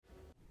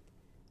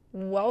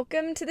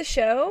Welcome to the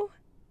show.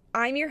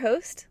 I'm your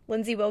host,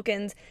 Lindsay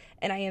Wilkins,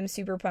 and I am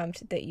super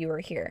pumped that you are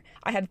here.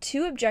 I have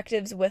two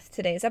objectives with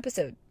today's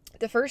episode.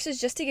 The first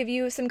is just to give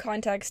you some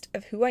context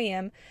of who I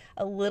am,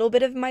 a little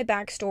bit of my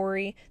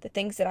backstory, the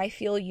things that I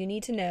feel you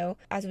need to know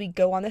as we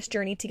go on this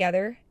journey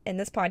together in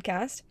this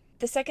podcast.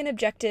 The second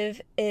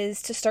objective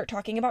is to start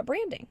talking about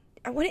branding.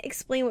 I want to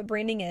explain what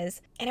branding is,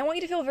 and I want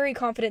you to feel very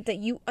confident that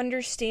you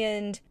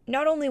understand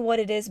not only what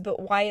it is, but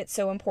why it's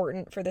so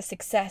important for the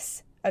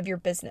success of your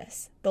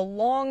business, the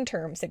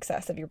long-term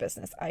success of your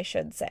business, I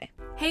should say.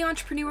 Hey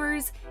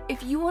entrepreneurs,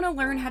 if you want to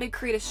learn how to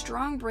create a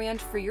strong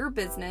brand for your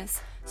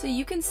business so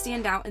you can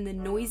stand out in the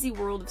noisy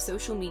world of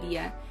social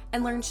media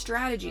and learn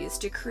strategies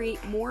to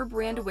create more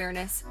brand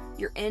awareness,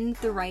 you're in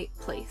the right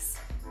place.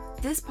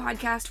 This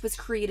podcast was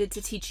created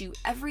to teach you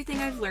everything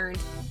I've learned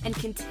and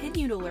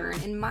continue to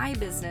learn in my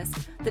business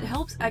that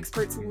helps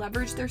experts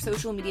leverage their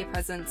social media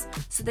presence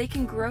so they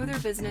can grow their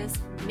business,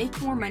 make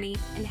more money,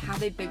 and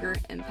have a bigger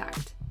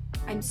impact.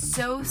 I'm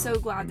so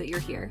glad that you're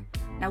here.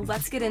 Now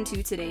let's get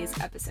into today's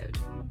episode.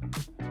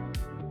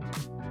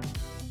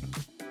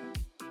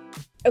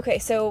 Okay,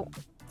 so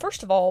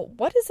first of all,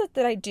 what is it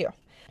that I do?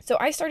 So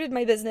I started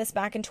my business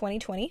back in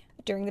 2020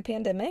 during the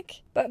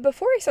pandemic. But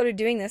before I started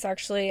doing this,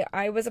 actually,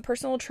 I was a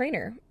personal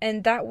trainer,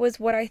 and that was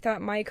what I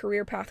thought my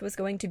career path was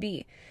going to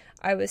be.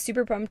 I was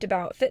super pumped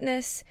about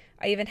fitness.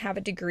 I even have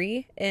a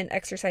degree in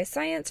exercise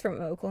science from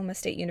Oklahoma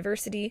State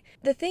University.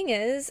 The thing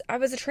is, I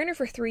was a trainer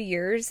for 3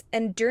 years,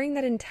 and during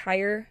that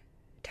entire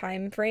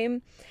time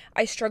frame,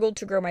 I struggled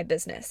to grow my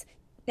business.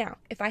 Now,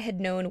 if I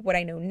had known what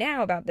I know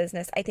now about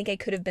business, I think I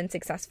could have been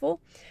successful,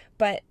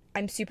 but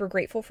I'm super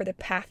grateful for the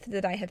path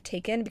that I have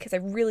taken because I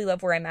really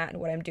love where I'm at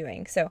and what I'm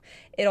doing. So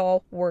it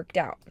all worked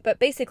out. But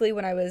basically,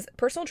 when I was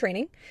personal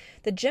training,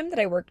 the gym that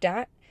I worked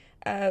at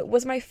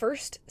was my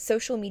first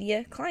social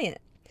media client.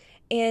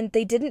 And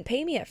they didn't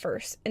pay me at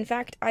first. In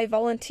fact, I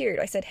volunteered.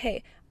 I said,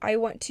 hey, I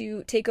want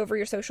to take over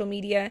your social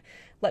media.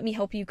 Let me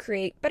help you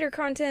create better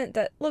content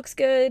that looks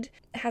good,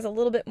 has a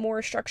little bit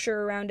more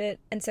structure around it.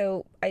 And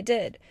so I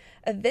did.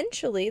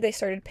 Eventually, they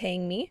started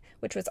paying me,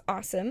 which was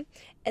awesome.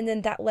 And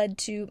then that led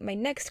to my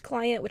next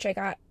client, which I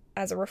got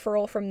as a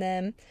referral from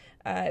them.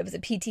 It was a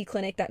PT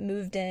clinic that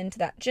moved into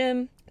that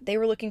gym. They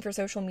were looking for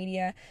social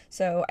media,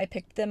 so I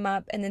picked them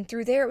up. And then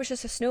through there, it was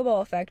just a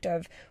snowball effect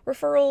of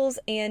referrals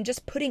and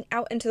just putting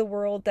out into the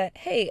world that,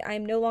 hey,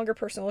 I'm no longer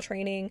personal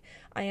training.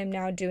 I am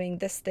now doing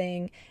this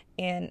thing,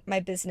 and my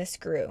business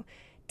grew.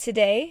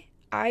 Today,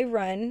 I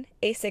run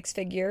a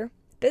 6-figure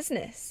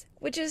business,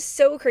 which is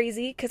so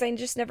crazy because I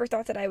just never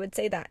thought that I would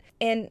say that.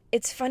 And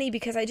it's funny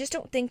because I just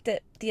don't think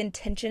that the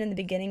intention in the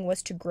beginning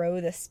was to grow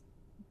this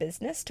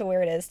business to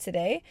where it is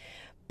today,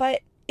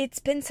 but it's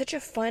been such a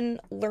fun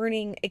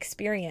learning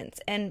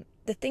experience. And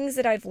the things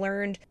that I've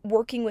learned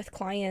working with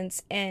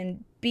clients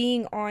and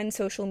being on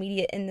social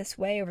media in this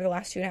way over the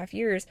last 2.5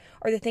 years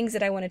are the things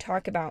that I want to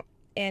talk about.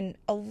 And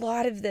a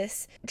lot of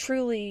this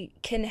truly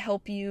can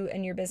help you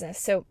in your business.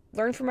 So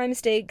learn from my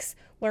mistakes,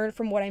 learn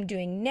from what I'm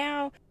doing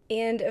now.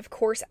 And of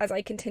course, as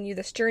I continue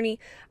this journey,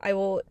 I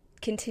will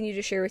continue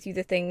to share with you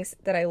the things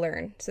that I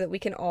learn so that we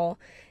can all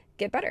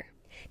get better.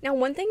 Now,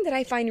 one thing that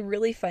I find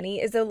really funny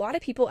is that a lot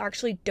of people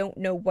actually don't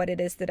know what it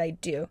is that I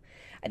do.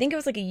 I think it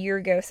was like a year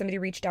ago, somebody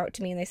reached out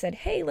to me and they said,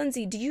 hey,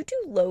 Lindsay, do you do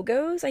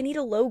logos? I need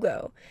a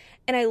logo.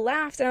 And I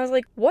laughed and I was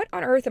like, what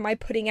on earth am I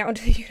putting out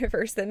into the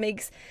universe that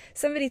makes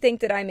somebody think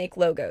that I make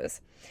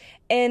logos?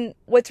 And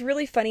what's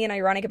really funny and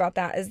ironic about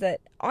that is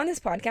that on this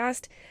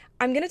podcast,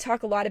 I'm going to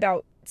talk a lot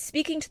about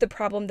speaking to the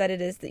problem that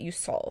it is that you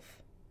solve.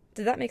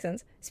 Did that make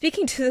sense?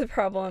 Speaking to the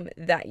problem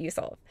that you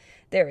solve.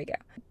 There we go.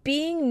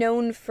 Being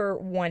known for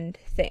one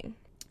thing.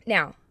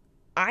 Now,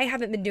 I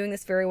haven't been doing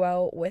this very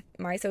well with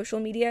my social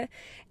media,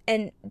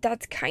 and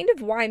that's kind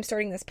of why I'm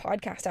starting this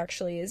podcast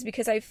actually, is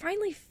because I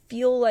finally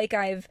feel like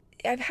I've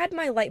had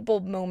my light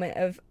bulb moment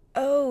of,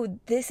 oh,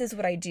 this is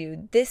what I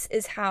do. This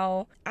is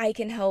how I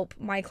can help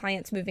my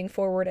clients moving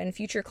forward and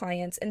future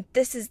clients. And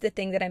this is the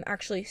thing that I'm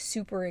actually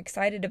super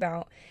excited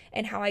about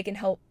and how I can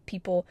help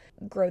people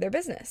grow their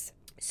business.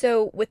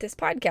 So with this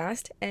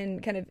podcast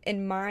and kind of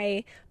in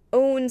my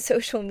own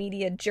social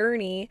media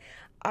journey,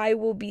 I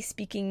will be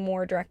speaking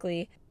more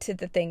directly to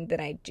the thing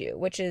that I do,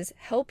 which is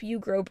help you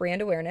grow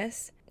brand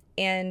awareness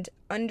and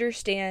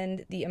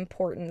understand the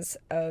importance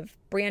of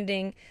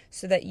branding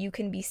so that you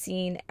can be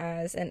seen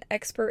as an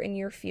expert in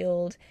your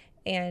field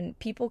and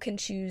people can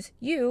choose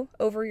you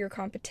over your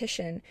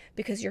competition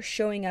because you're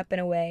showing up in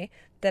a way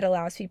that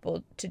allows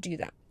people to do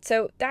that.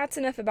 So that's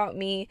enough about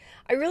me.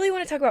 I really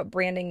want to talk about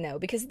branding though,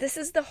 because this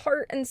is the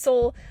heart and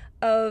soul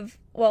of,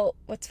 well,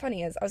 what's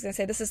funny is I was going to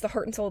say this is the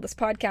heart and soul of this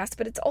podcast,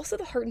 but it's also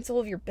the heart and soul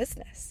of your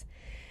business.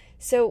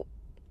 So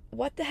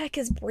what the heck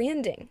is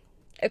branding?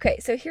 Okay,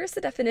 so here's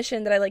the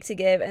definition that I like to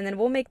give, and then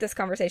we'll make this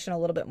conversation a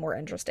little bit more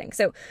interesting.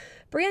 So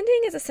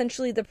branding is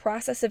essentially the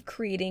process of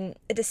creating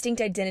a distinct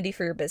identity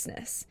for your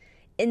business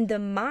in the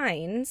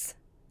minds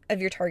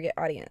of your target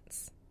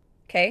audience.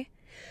 Okay?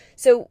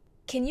 So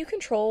can you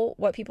control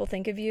what people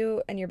think of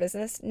you and your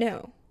business?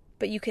 No,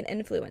 but you can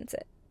influence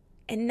it.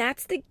 And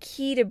that's the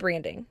key to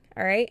branding,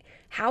 all right?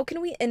 How can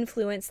we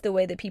influence the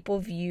way that people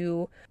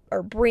view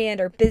our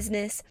brand, our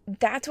business?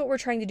 That's what we're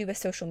trying to do with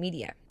social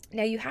media.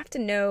 Now, you have to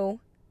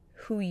know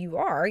who you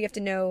are. You have to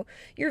know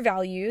your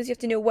values. You have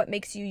to know what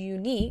makes you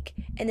unique,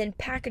 and then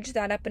package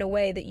that up in a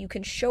way that you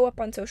can show up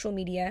on social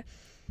media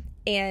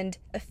and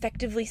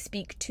effectively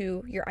speak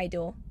to your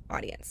ideal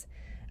audience.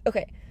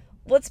 Okay,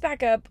 let's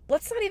back up.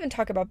 Let's not even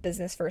talk about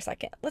business for a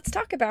second. Let's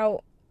talk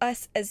about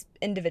us as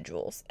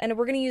individuals. And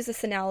we're going to use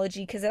this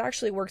analogy because it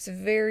actually works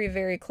very,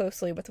 very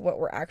closely with what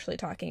we're actually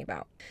talking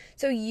about.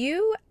 So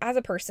you, as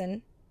a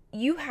person,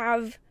 you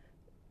have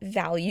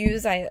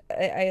values. I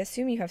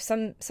assume you have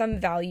some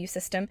value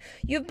system.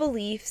 You have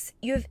beliefs,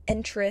 you have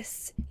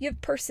interests, you have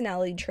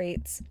personality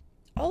traits.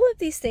 All of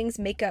these things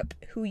make up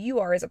who you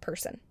are as a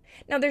person.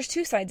 Now, there's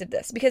two sides of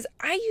this, because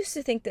I used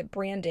to think that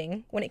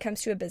branding, when it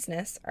comes to a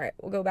business, all right,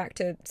 we'll go back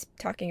to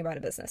talking about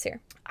a business here.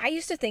 I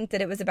used to think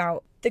that it was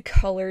about the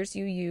colors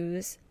you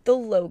use, the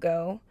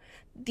logo,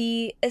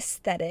 the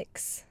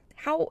aesthetics,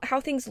 how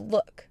things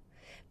look,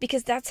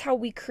 because that's how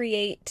we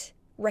create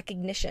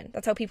recognition.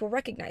 That's how people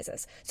recognize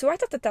us. So I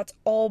thought that that's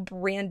all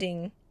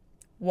branding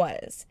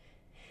was.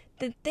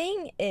 The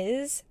thing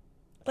is,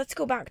 let's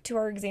go back to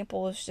our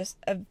example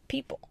of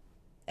people,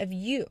 of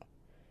you.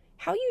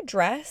 How you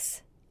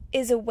dress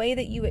is a way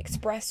that you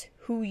express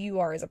who you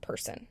are as a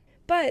person.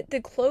 But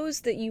the clothes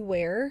that you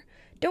wear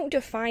don't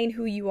define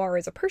who you are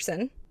as a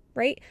person,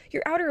 right?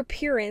 Your outer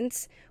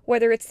appearance,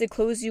 whether it's the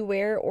clothes you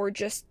wear or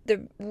just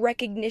the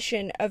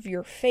recognition of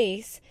your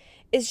face,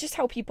 is just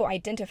how people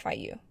identify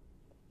you.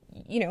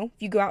 You know,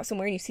 if you go out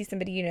somewhere and you see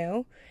somebody you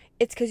know,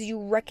 it's because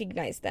you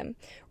recognize them,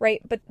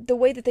 right? But the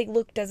way that they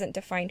look doesn't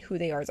define who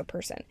they are as a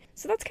person.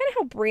 So that's kind of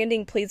how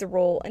branding plays a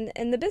role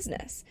in the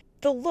business.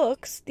 The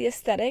looks, the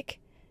aesthetic,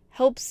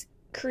 helps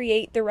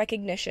create the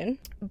recognition,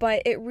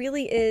 but it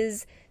really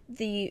is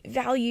the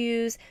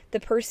values, the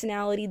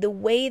personality, the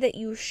way that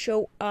you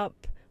show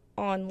up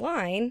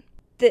online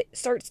that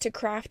starts to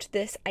craft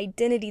this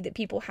identity that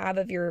people have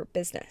of your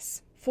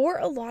business. For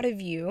a lot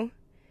of you,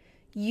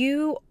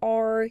 you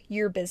are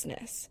your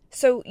business.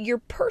 So your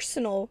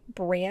personal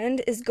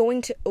brand is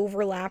going to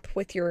overlap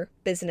with your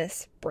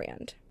business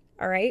brand.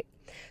 All right.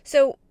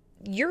 So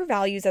your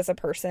values as a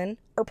person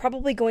are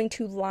probably going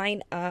to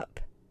line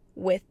up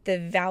with the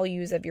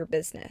values of your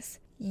business.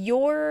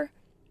 Your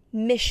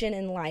mission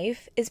in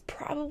life is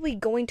probably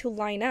going to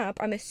line up,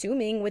 I'm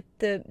assuming, with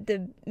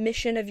the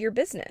mission of your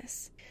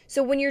business.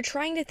 So when you're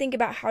trying to think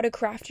about how to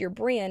craft your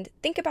brand,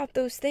 think about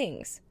those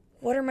things.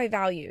 What are my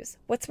values?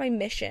 What's my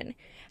mission?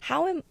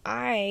 How am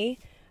I,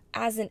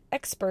 as an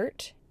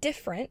expert,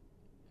 different?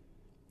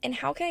 And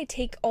how can I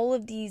take all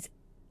of these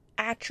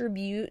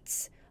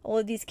attributes, all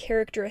of these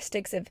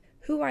characteristics of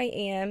who I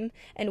am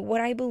and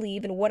what I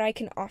believe and what I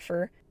can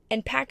offer,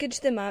 and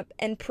package them up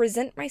and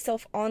present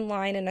myself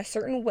online in a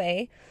certain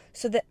way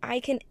so that I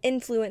can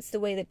influence the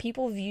way that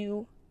people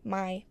view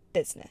my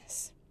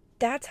business?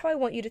 That's how I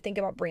want you to think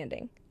about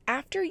branding.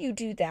 After you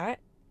do that,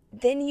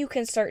 then you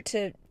can start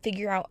to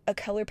figure out a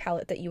color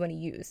palette that you want to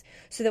use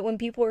so that when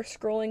people are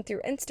scrolling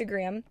through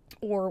Instagram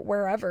or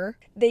wherever,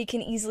 they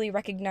can easily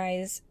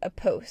recognize a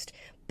post.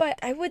 But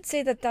I would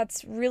say that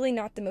that's really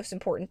not the most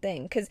important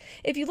thing, because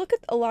if you look at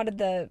a lot of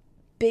the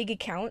big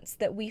accounts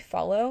that we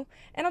follow,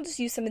 and I'll just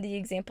use some of the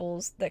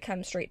examples that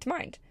come straight to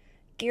mind.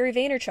 Gary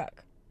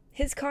Vaynerchuk.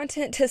 His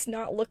content does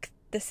not look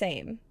the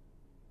same.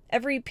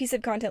 Every piece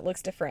of content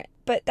looks different.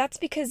 But that's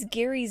because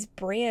Gary's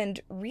brand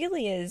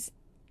really is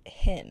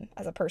him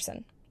as a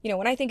person. You know,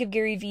 when I think of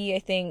Gary V, I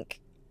think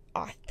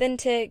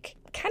authentic,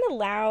 kind of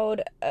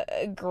loud,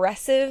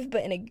 aggressive,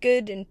 but in a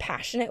good and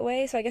passionate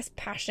way. So I guess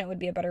passionate would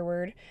be a better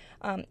word.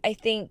 I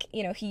think,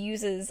 you know, he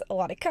uses a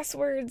lot of cuss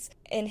words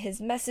in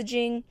his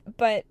messaging,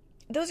 but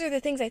those are the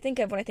things I think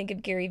of when I think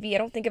of Gary V. I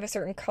don't think of a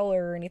certain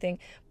color or anything,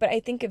 but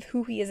I think of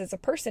who he is as a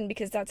person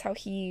because that's how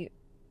he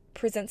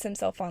presents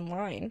himself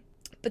online.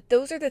 But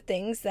those are the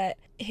things that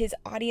his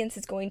audience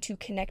is going to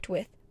connect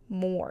with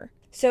more.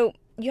 So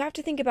you have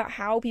to think about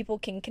how people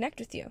can connect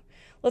with you.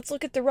 Let's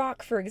look at The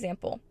Rock, for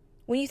example.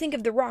 When you think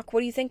of The Rock, what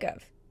do you think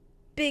of?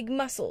 Big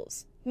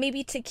muscles,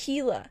 maybe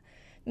tequila,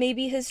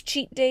 maybe his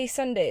cheat day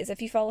Sundays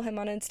if you follow him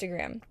on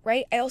Instagram,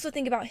 right? I also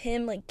think about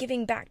him like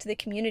giving back to the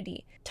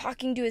community,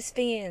 talking to his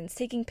fans,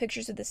 taking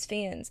pictures with his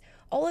fans.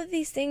 All of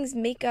these things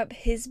make up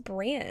his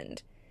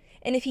brand.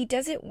 And if he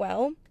does it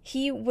well,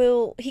 he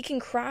can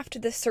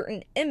craft this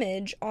certain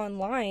image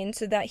online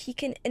so that he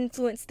can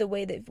influence the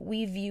way that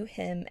we view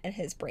him and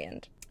his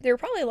brand. There are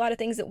probably a lot of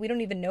things that we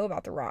don't even know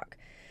about The Rock.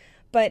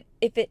 But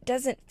if it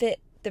doesn't fit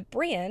the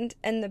brand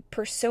and the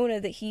persona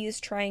that he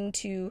is trying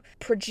to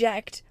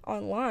project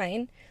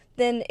online,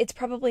 then it's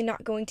probably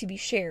not going to be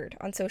shared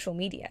on social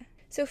media.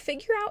 So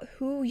figure out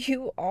who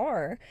you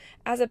are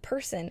as a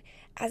person,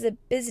 as a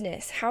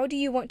business. How do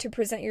you want to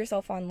present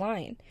yourself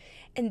online?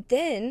 And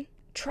then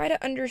try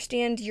to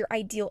understand your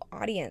ideal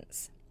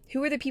audience.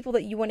 Who are the people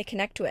that you want to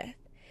connect with?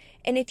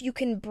 And if you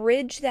can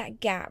bridge that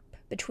gap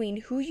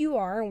between who you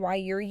are and why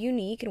you're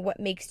unique and what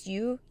makes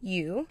you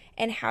you,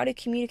 and how to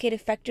communicate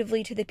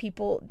effectively to the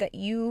people that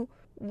you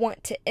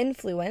want to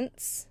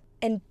influence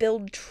and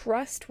build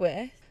trust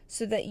with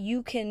so that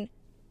you can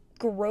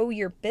grow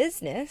your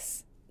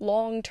business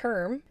long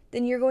term,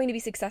 then you're going to be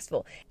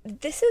successful.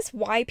 This is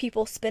why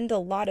people spend a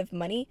lot of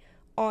money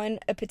on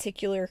a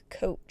particular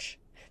coach.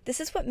 This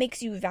is what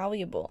makes you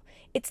valuable.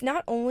 It's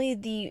not only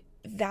the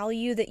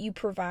value that you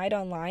provide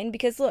online,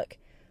 because look,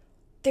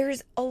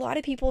 there's a lot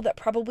of people that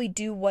probably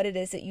do what it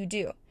is that you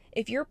do.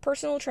 If you're a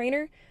personal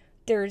trainer,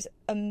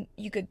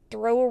 you could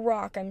throw a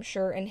rock, I'm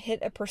sure, and hit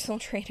a personal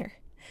trainer.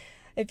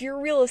 If you're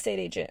a real estate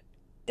agent,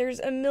 there's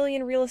a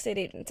million real estate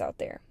agents out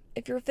there.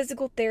 If you're a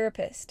physical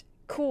therapist,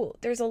 cool,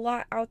 there's a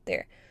lot out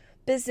there.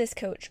 Business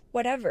coach,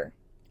 whatever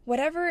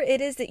it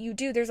is that you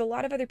do, there's a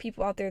lot of other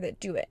people out there that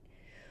do it.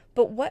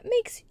 But what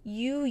makes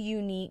you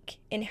unique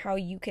in how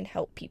you can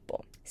help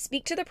people?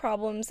 Speak to the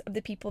problems of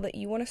the people that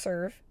you want to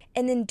serve,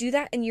 and then do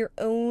that in your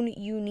own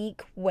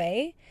unique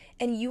way,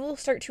 and you will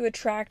start to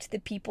attract the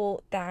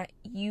people that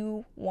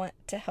you want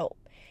to help.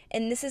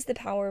 And this is the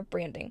power of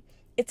branding.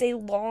 It's a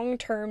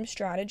long-term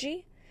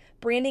strategy.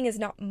 Branding is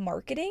not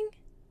marketing.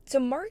 So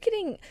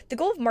the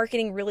goal of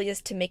marketing really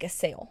is to make a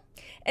sale.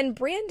 And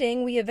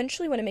branding, we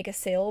eventually want to make a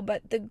sale,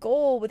 but the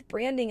goal with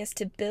branding is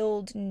to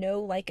build know,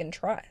 like, and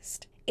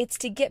trust. It's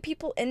to get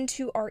people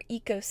into our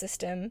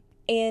ecosystem,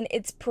 and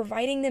it's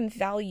providing them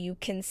value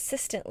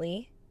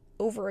consistently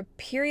over a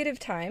period of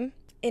time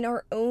in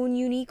our own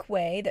unique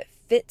way that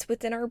fits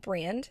within our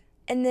brand.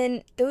 And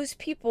then those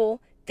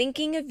people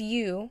thinking of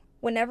you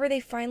whenever they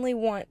finally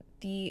want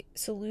the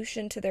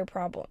solution to their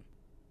problem.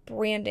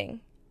 Branding.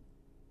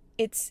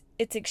 It's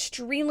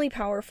extremely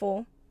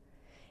powerful.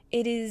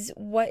 It is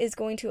what is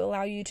going to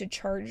allow you to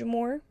charge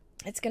more.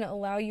 It's going to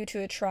allow you to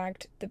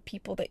attract the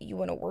people that you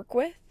want to work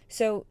with.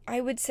 So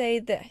I would say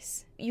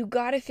this, you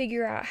got to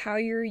figure out how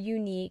you're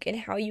unique and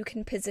how you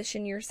can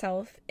position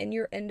yourself in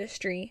your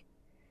industry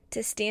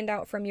to stand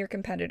out from your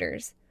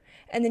competitors.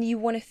 And then you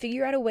want to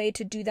figure out a way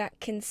to do that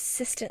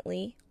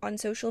consistently on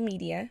social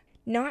media,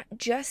 not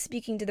just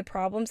speaking to the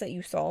problems that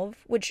you solve,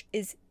 which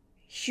is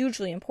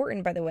hugely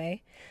important, by the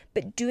way,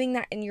 but doing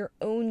that in your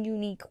own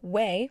unique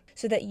way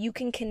so that you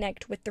can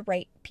connect with the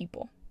right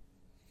people.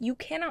 You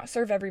cannot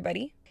serve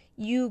everybody.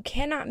 You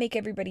cannot make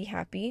everybody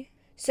happy.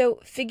 So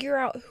figure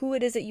out who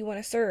it is that you want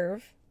to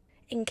serve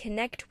and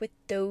connect with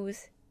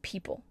those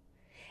people.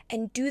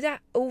 And do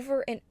that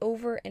over and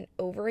over and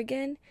over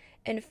again,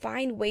 and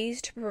find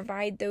ways to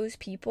provide those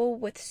people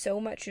with so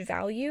much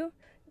value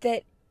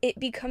that it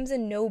becomes a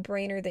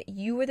no-brainer that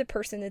you are the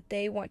person that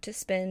they want to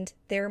spend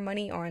their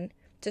money on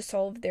to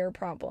solve their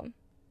problem.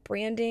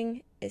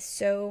 Branding is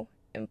so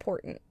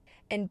important.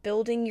 And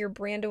building your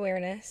brand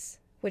awareness,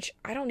 which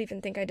I don't even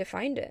think I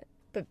defined it,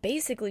 but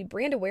basically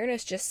brand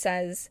awareness just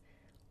says,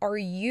 are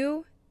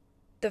you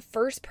the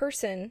first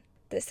person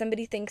that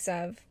somebody thinks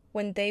of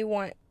when they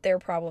want their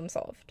problem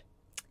solved?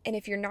 And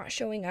if you're not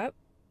showing up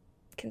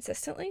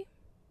consistently,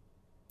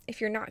 if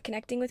you're not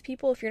connecting with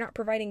people, if you're not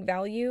providing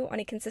value on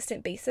a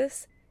consistent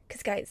basis,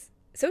 because guys,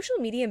 social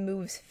media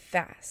moves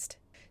fast.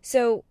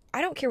 So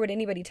I don't care what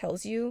anybody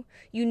tells you,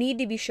 you need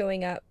to be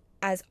showing up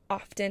as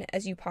often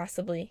as you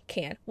possibly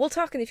can. We'll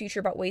talk in the future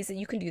about ways that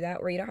you can do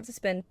that, where you don't have to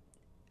spend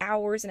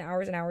hours and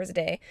hours and hours a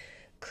day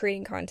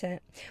creating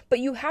content, but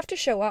you have to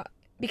show up,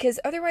 because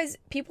otherwise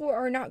people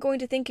are not going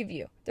to think of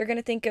you. They're going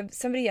to think of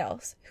somebody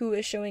else who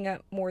is showing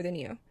up more than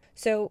you.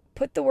 So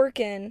put the work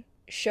in,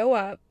 show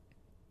up,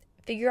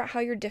 figure out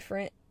how you're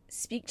different,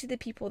 speak to the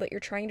people that you're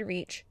trying to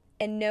reach,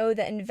 and know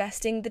that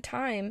investing the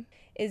time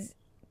is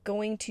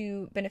going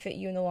to benefit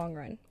you in the long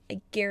run.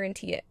 I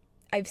guarantee it.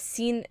 I've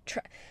seen,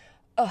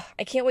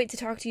 I can't wait to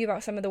talk to you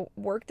about some of the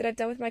work that I've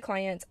done with my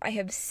clients. I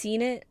have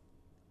seen it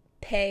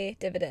pay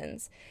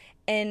dividends,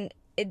 and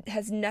it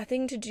has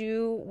nothing to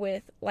do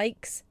with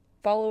likes,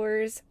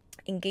 followers,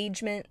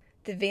 engagement,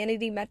 the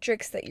vanity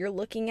metrics that you're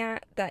looking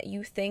at that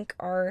you think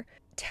are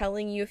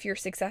telling you if you're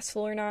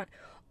successful or not,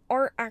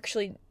 aren't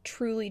actually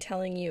truly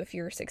telling you if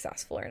you're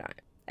successful or not.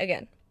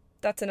 Again,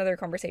 that's another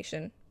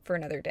conversation for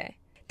another day.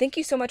 Thank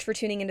you so much for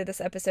tuning into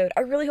this episode.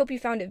 I really hope you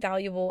found it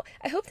valuable.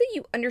 I hope that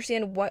you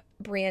understand what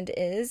brand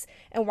is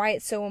and why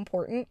it's so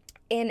important.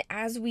 And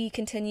as we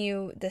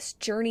continue this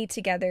journey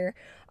together,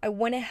 I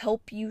want to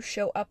help you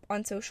show up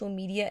on social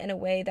media in a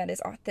way that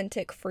is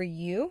authentic for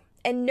you,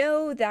 and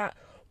know that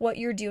what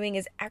you're doing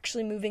is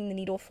actually moving the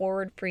needle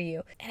forward for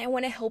you. And I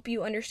want to help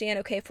you understand,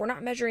 okay, if we're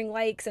not measuring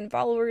likes and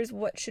followers,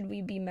 what should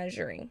we be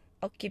measuring?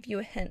 I'll give you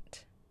a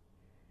hint.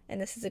 And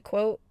this is a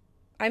quote.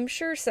 I'm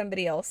sure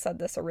somebody else said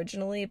this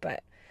originally,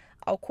 but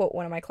I'll quote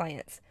one of my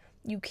clients.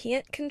 You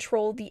can't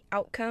control the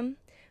outcome,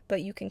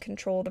 but you can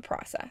control the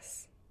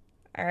process.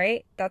 All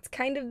right, that's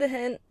kind of the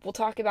hint. We'll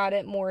talk about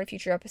it more in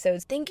future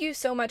episodes. Thank you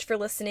so much for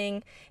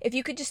listening. If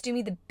you could just do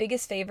me the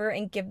biggest favor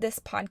and give this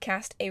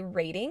podcast a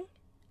rating,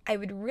 I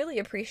would really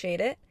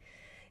appreciate it.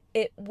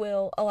 It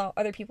will allow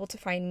other people to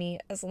find me,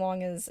 as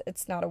long as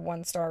it's not a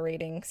 1-star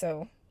rating.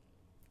 So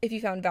if you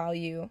found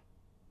value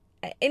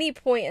at any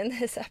point in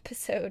this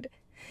episode,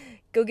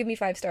 go give me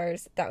 5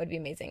 stars. That would be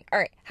amazing. All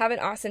right, have an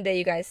awesome day,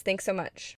 you guys. Thanks so much.